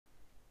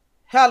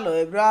Hello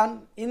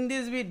everyone, in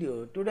this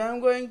video today I am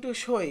going to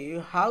show you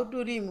how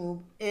to remove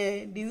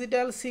a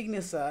digital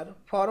signature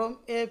from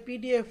a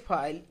PDF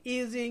file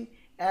using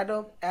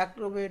Adobe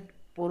Acrobat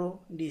Pro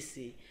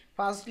DC.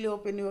 Firstly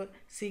open your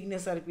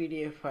signature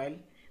PDF file,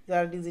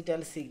 there are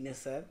digital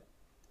signature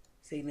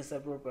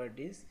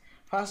properties.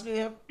 First you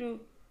have to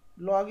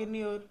log in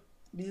your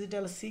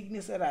digital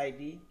signature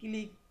ID,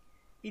 click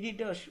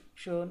edit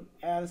option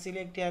and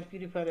select your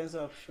preference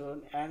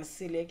option and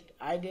select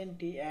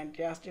identity and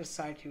trusted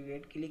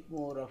certificate, click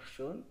more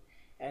option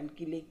and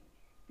click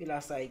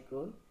plus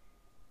icon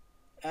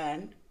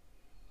and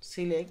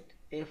select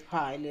your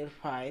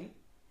file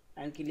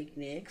and click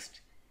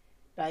next.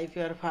 Type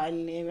your file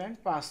name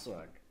and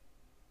password.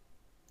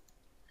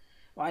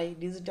 My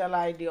digital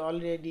ID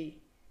already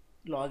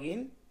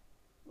login,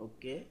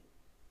 okay,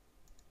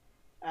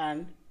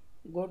 and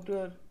go to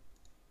your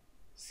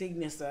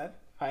signature,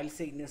 file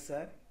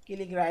signature,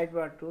 click right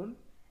button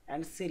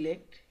and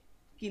select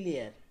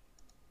clear.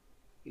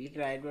 Click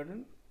right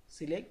button,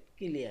 select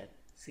clear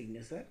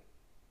signature.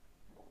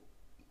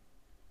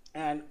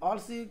 And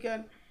also you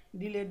can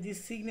delete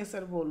this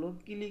signature below.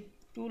 Click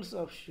tools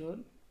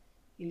option,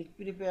 click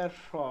prepare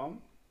from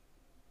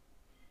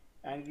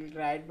and click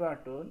right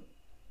button,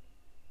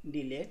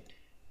 delete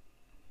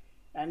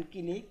and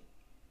click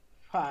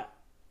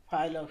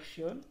file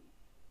option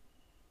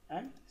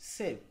and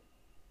save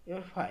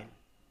your file.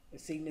 The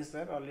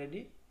signature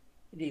already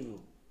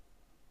removed.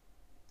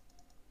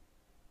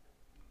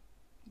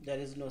 There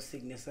is no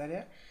signature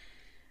here.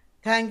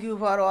 Thank you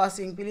for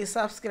watching. Please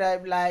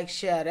subscribe, like,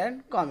 share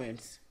and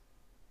comments.